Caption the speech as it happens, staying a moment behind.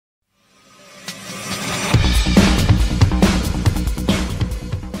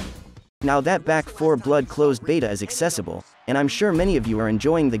Now that back 4 blood closed beta is accessible, and I'm sure many of you are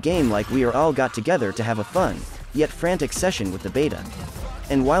enjoying the game like we are all got together to have a fun, yet frantic session with the beta.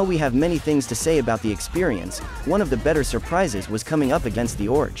 And while we have many things to say about the experience, one of the better surprises was coming up against the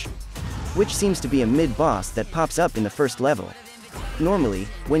Orge, which seems to be a mid-boss that pops up in the first level. Normally,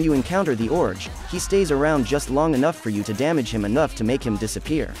 when you encounter the Orge, he stays around just long enough for you to damage him enough to make him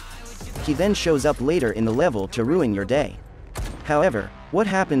disappear. He then shows up later in the level to ruin your day. However, what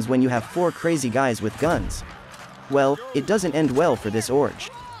happens when you have 4 crazy guys with guns? Well, it doesn't end well for this Orge.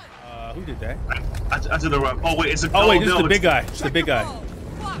 Who did that? I did the run. Oh wait, it's a. Oh wait, this is the big guy. It's the big guy.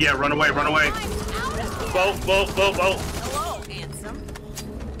 Yeah, run away, run away. Boat. Hello, handsome.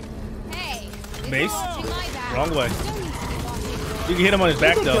 Hey. Mace? Wrong way. You can hit him on his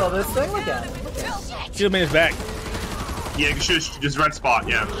back though. Kill this thing. Look at it. Shoot him in his back. Yeah, you should just red spot.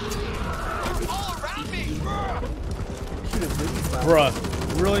 Yeah. Bruh,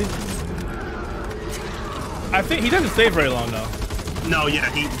 really? I think he doesn't stay very long though. No,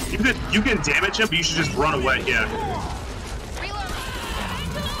 yeah, you can damage him, but you should just run away. Yeah.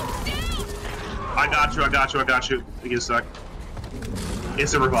 I got you. Give me a sec.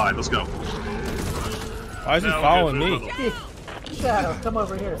 Instant revive. Let's go. Why is he following me? Shadow, come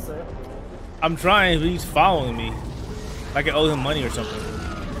over here, sir. I'm trying, but he's following me. Like I owe him money or something.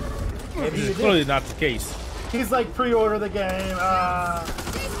 Maybe This is clearly not the case. He's like, pre-order the game.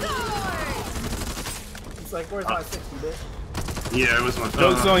 He's like, where's my 60 bit? Yeah, it was my.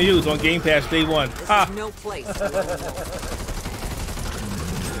 Joke's on you. It's on Game Pass day 1. Ha! No place.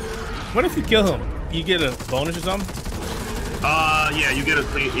 What if you kill him? You get a bonus or something? Yeah, you get a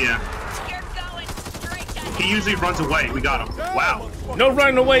clean. Yeah. He usually runs away. We got him. Wow. No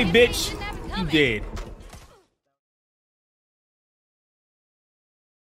running away, bitch. You dead.